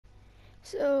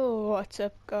So what's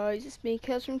up guys, it's me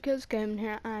Kayls from KaylsGaming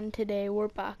here, and today we're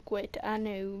back with a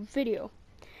new video.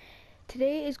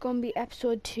 Today is going to be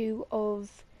episode 2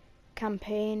 of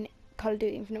campaign, Call of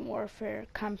Duty Infinite Warfare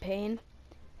campaign.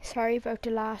 Sorry about the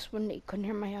last one that you couldn't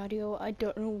hear my audio. I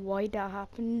don't know why that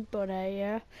happened, but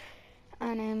yeah.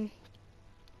 And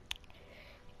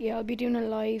yeah, I'll be doing a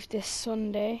live this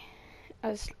Sunday,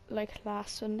 as like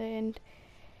last Sunday,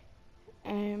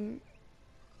 and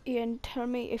yeah, and tell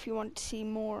me if you want to see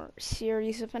more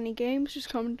series of any games. Just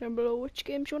comment down below which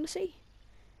games you want to see.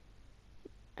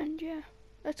 And yeah,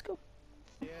 let's go.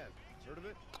 Yeah, heard of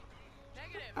it?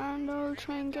 Negative. And I'll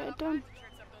try and get it done.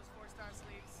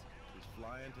 He's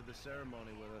flying to the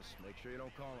ceremony with us. Make sure you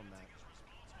don't call him that.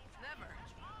 Never.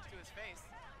 To his face.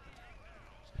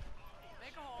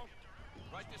 Make a hole.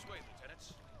 Right this way,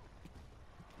 lieutenants.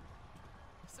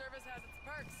 Service has its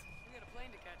perks. We got a plane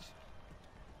to catch.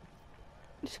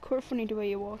 It's quite funny the way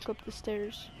you walk up the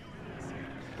stairs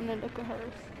and then look at her.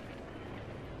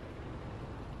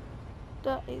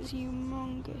 That is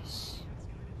humongous.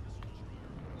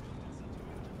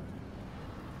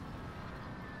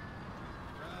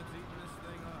 Crowd's eating this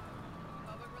thing up.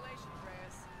 Public relations,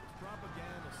 Reyes.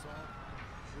 Propaganda,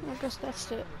 Saul. I guess that's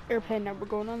the airplane that we're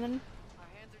going on then. Our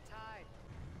hands are tied.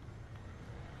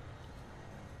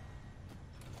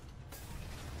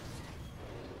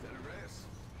 Lieutenant Reyes.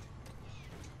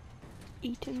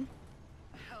 Eaton.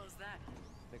 The hell is that?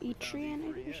 E3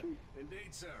 animation. Indeed,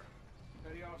 sir.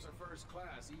 Petty Officer First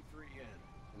Class,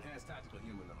 E3N. Enhanced Tactical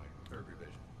Humanoid, third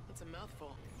revision. It's a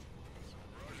mouthful.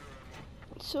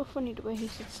 It's so funny the way he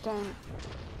sits down.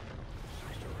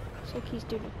 It's like he's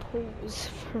doing a pose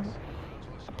for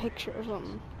a picture or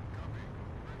something.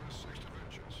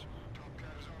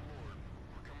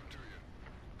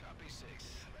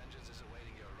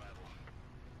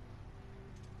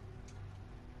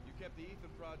 You kept the Ethan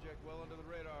project well under the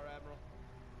radar, Admiral.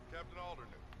 Captain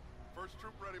Alderman, first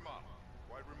troop ready model.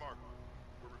 Quite remarkable.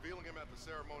 We're revealing him at the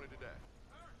ceremony today.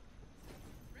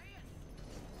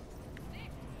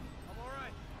 I'm all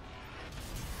right.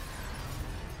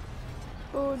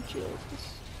 Oh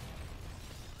Jesus.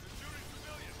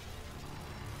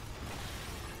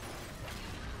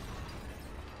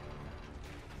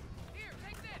 Here,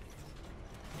 take this.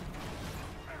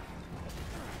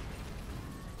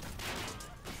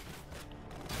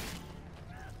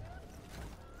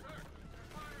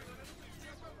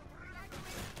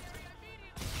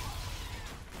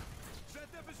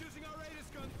 ZF is using our Aegis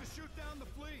guns to shoot down the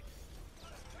fleet.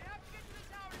 We have to get to the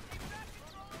tower to take back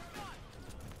control of the gun.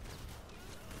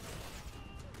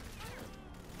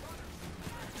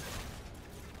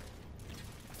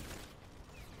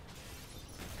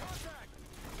 Contact!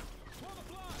 Pull the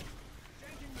fly!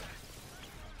 Changing back.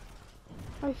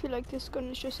 I feel like this gun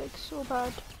is just like so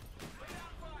bad.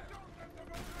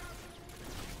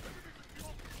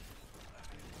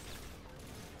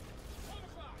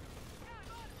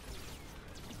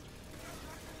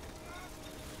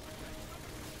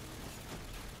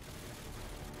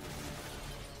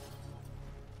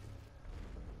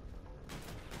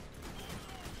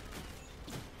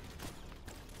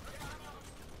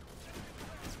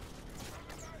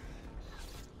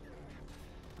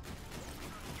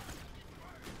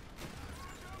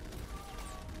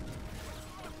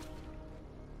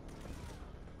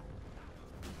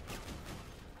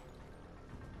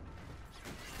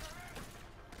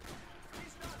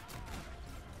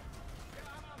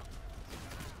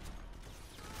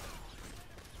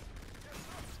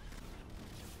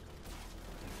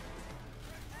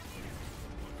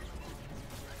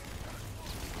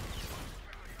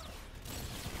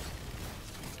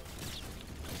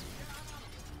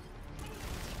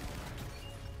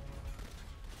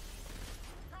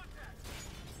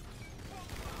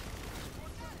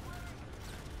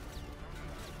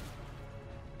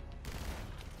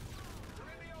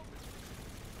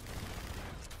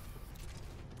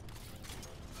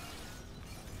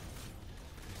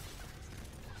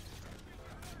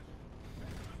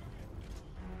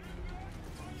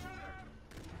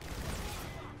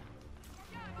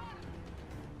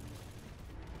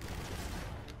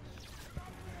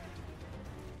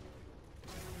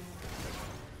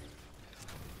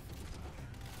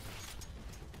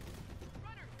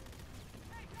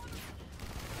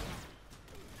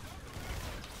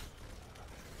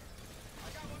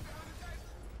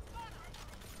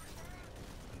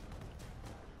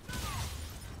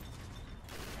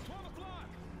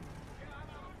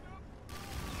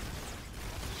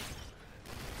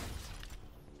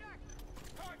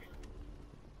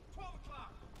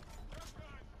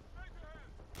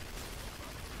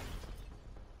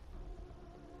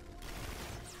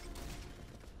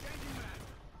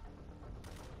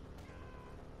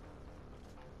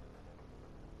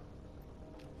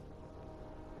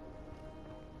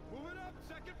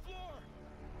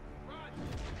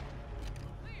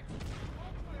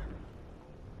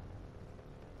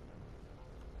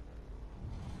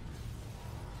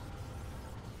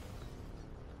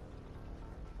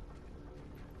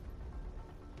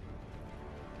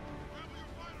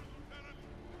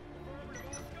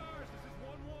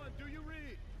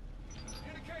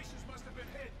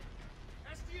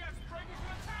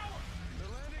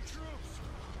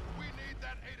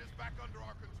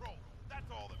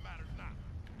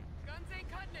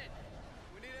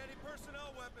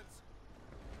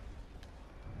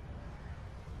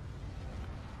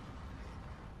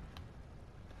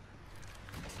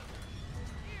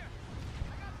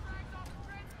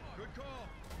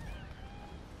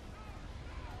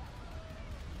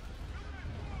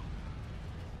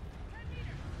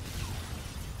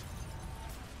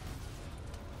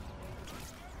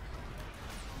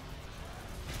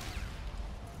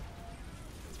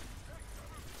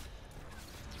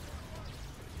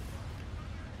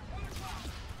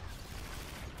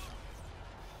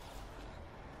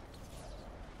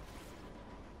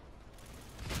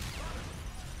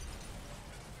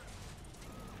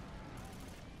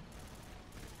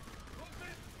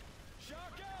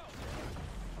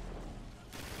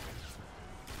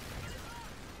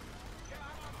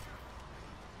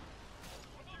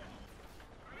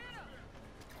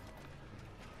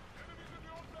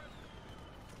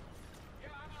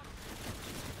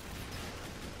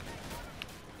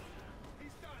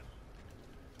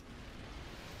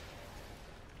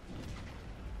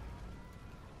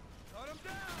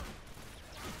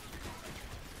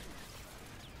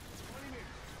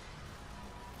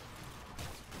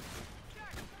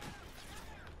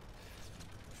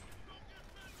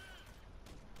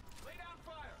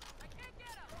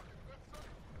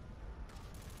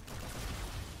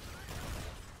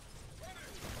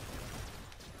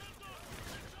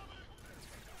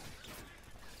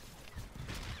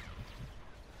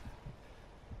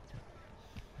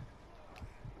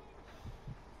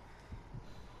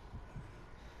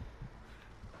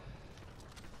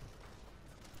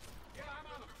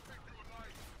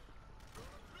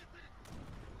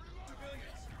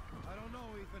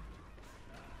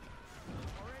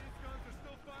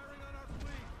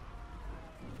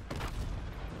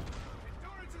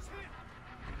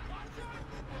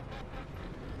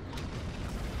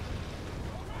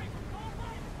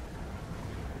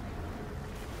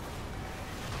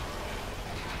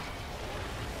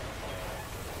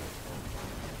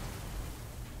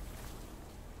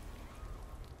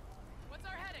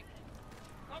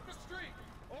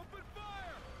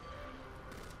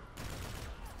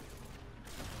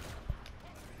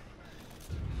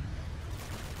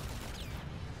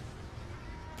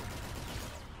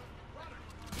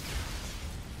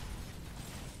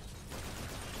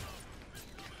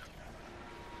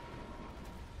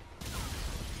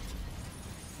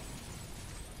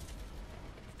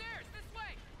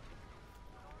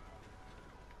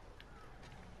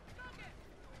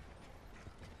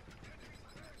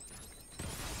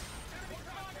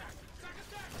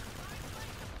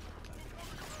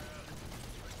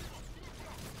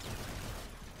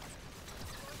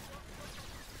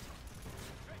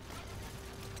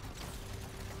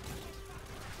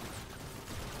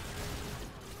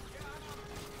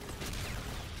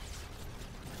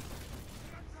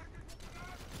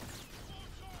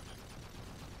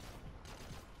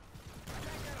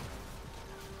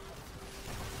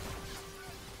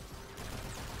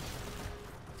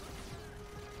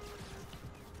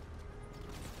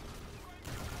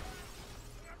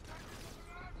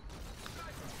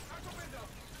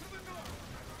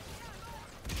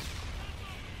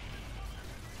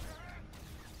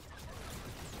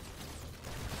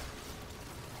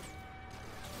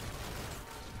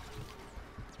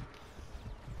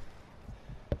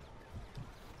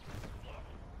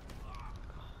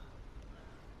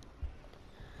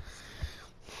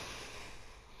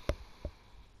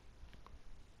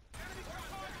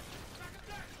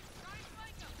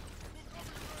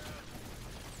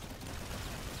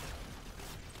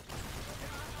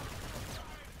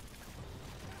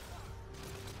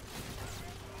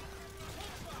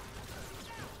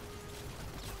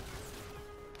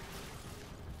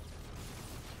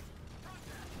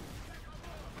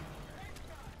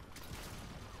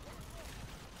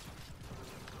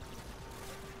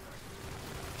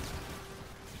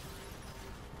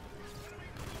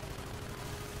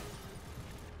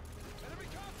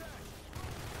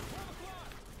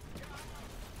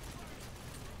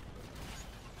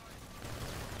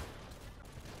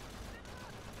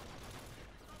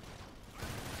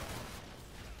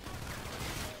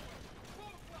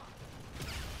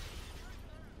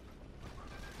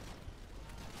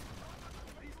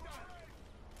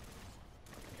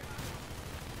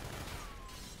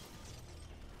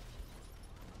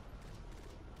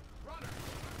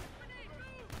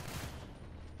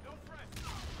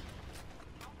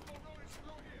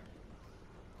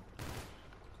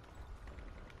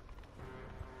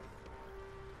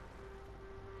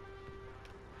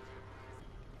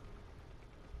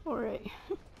 Alright.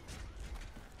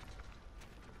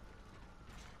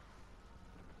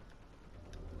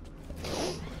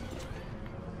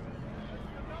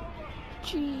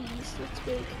 Jeez, that's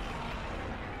big.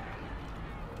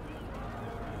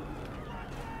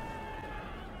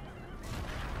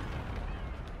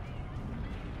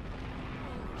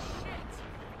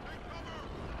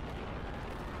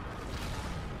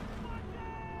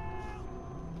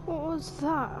 What was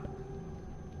that?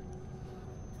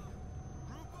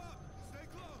 Group up! Stay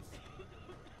close!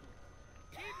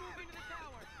 Keep moving to the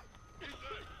tower.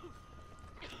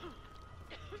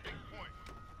 Take point.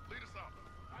 Lead us out.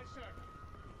 Aye, sir.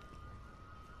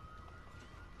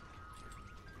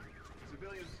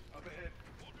 Civilians up ahead.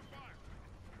 Hold your fire.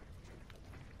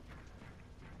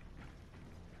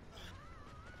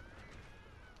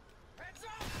 Heads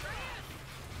up! Reyes!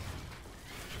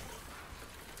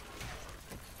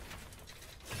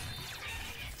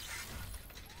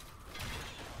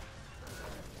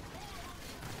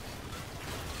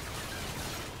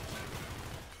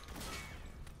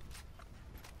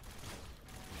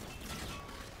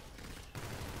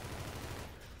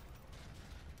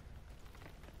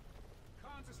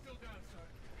 Cons are still down, sir.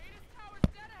 Datus tower's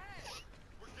dead ahead.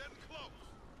 We're getting close.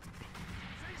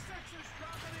 C6's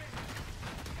dropping in.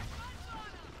 Guns on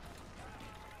 'em.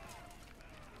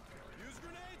 Use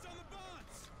grenades on the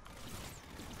bots.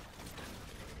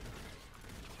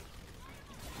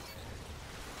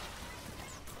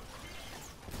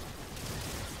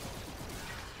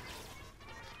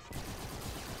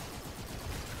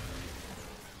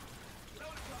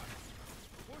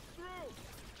 Push through!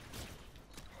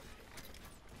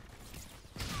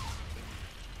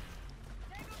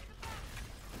 There goes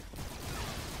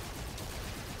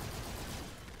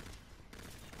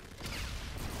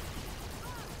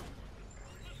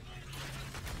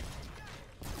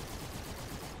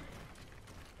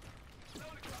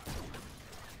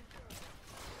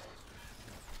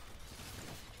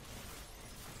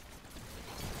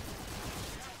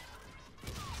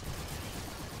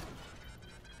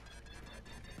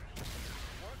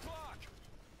the box.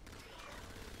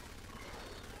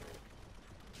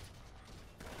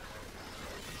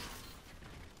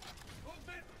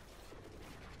 Movement.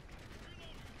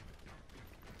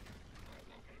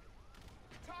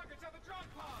 Targets are the drop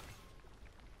pods.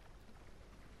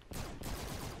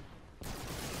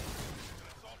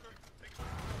 Assaulter, take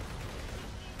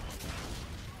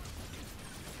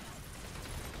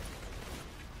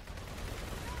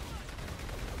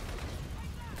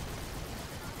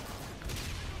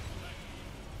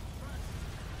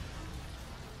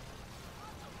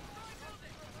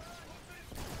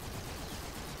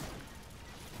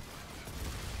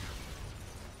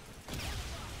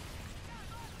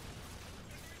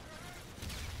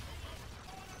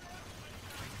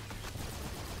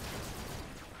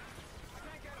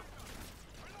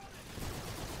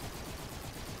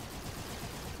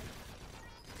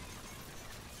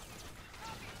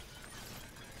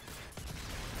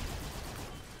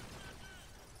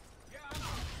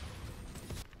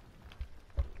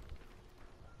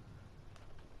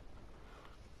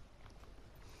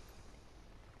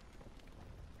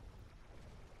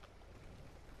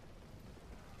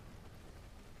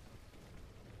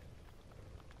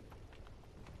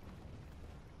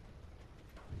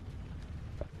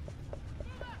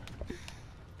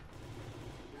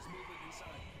There's movement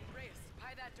inside. Reyes,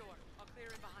 pie that door. I'll clear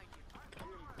in behind you.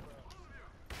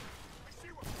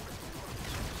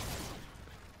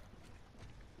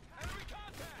 Enemy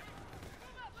contact.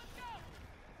 Move up, let's go.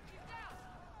 He's down.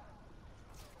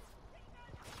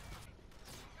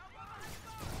 Now go behind the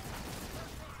bar.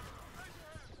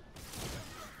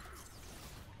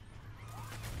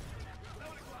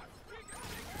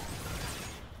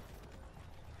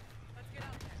 Let's get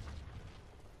out there.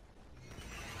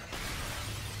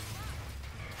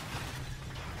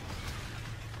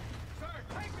 Sir,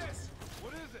 take this.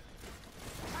 What is it?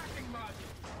 Hacking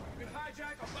module. You can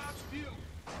hijack a bot's view.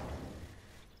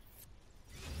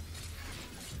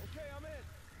 Okay, I'm in.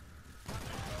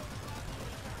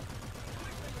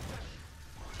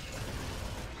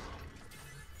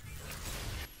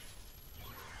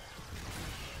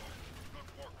 good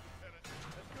work, Lieutenant.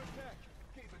 That's good tech.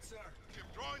 Keep it, sir. Give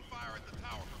drawing fire at the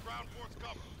tower for ground force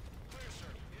cover. Clear,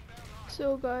 sir. Inbound line.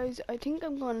 So guys, I think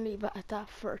I'm gonna leave it at that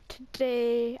for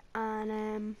today,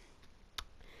 and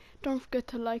don't forget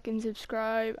to like and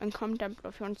subscribe and comment down below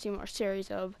if you want to see more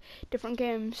series of different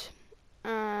games.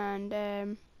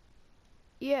 And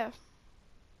yeah,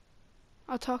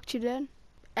 I'll talk to you then.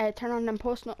 Turn on them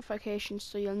post notifications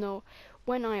so you'll know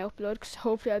when I upload, because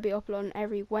hopefully I'll be uploading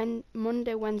every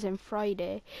Monday, Wednesday and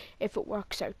Friday if it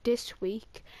works out this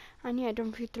week. And yeah,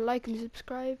 don't forget to like and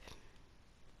subscribe.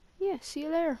 Yeah, see you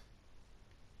later.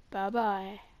 Bye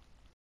bye.